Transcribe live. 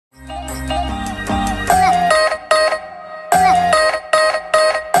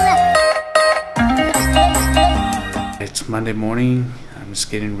Monday morning. I'm just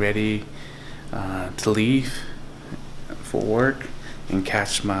getting ready to leave for work and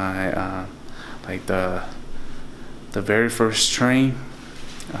catch my like the very first train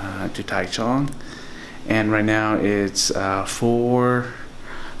to Taichung. And right now it's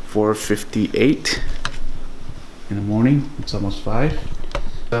 4:58 in the morning. It's almost 5.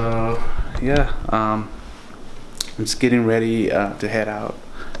 So yeah, I'm just getting ready to head out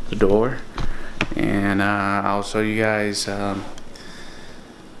the door, and I'll show you guys.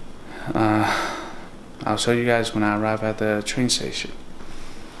 I'll show you guys when I arrive at the train station.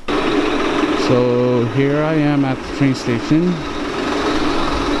 So here I am at the train station.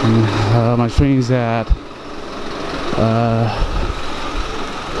 And, my train's at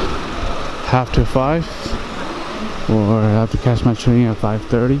 4:55, or I have to catch my train at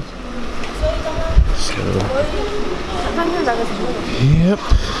 5:30. So, yep.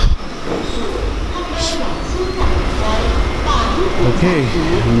 Okay,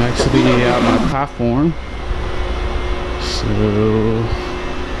 I'm actually at my platform. So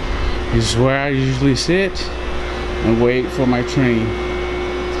this is where I usually sit and wait for my train.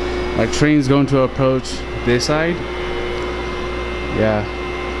 My train's going to approach this side. Yeah.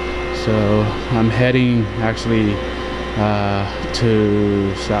 So I'm heading actually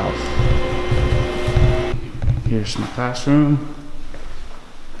to south. Here's my classroom.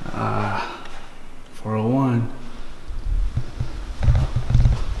 401.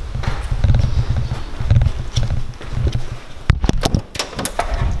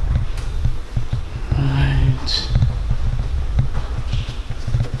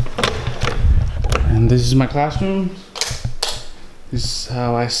 And this is my classroom. This is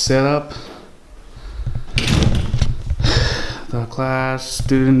how I set up the class,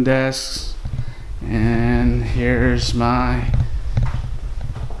 student desks, and here's my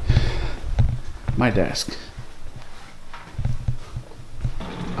desk.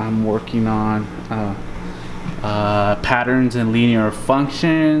 I'm working on patterns and linear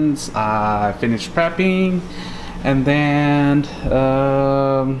functions. I finished prepping, and then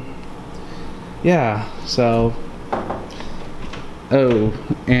yeah, so oh,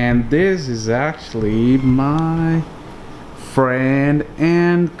 and this is actually my friend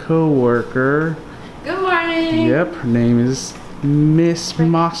and co-worker. Good morning. Yep, her name is Miss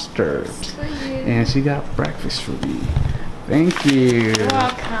Mustard, and she got breakfast for me. Thank you. You're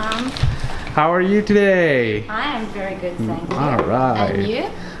welcome. How are you today? I am very good, thank you. All right. And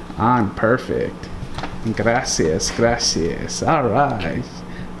you? I'm perfect. Gracias, gracias. All right.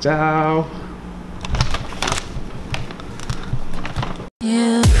 Ciao.